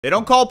They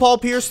don't call Paul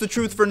Pierce the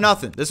truth for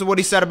nothing. This is what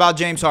he said about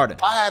James Harden.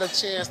 If I had a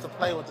chance to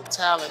play with the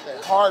talent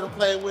that Harden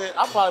played with,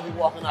 I'd probably be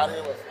walking out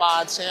here with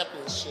 5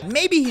 championships.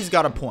 Maybe he's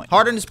got a point.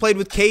 Harden has played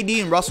with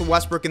KD and Russell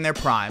Westbrook in their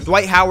prime,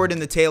 Dwight Howard in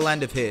the tail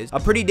end of his, a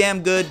pretty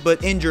damn good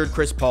but injured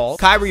Chris Paul,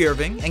 Kyrie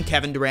Irving, and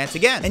Kevin Durant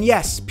again. And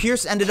yes,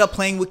 Pierce ended up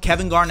playing with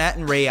Kevin Garnett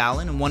and Ray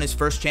Allen and won his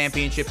first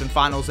championship and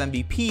Finals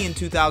MVP in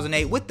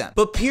 2008 with them.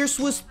 But Pierce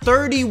was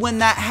 30 when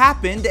that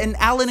happened, and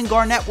Allen and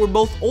Garnett were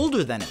both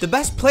older than him. The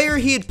best player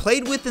he had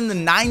played with in the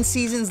 9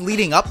 seasons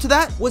leading up to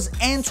that was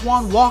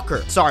Antoine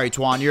Walker. Sorry,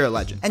 Twan, you're a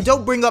legend. And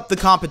don't bring up the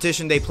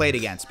competition they played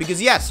against,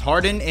 because yes,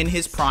 Harden in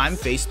his prime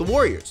faced the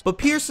Warriors, but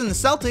Pierce and the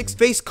Celtics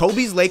faced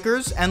Kobe's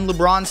Lakers and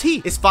LeBron's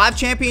Heat. Is 5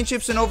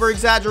 championships an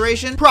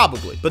over-exaggeration?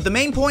 Probably. But the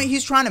main point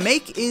he's trying to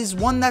make is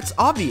one that's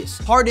obvious.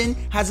 Harden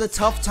has a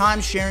tough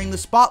time sharing the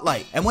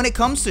spotlight, and when it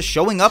comes to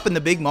showing up in the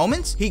big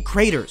moments, he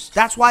craters.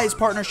 That's why his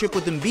partnership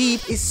with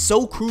Embiid is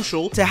so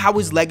crucial to how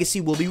his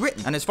legacy will be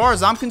written. And as far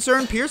as I'm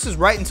concerned, Pierce is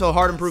right until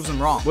Harden proves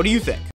him wrong. What do you think?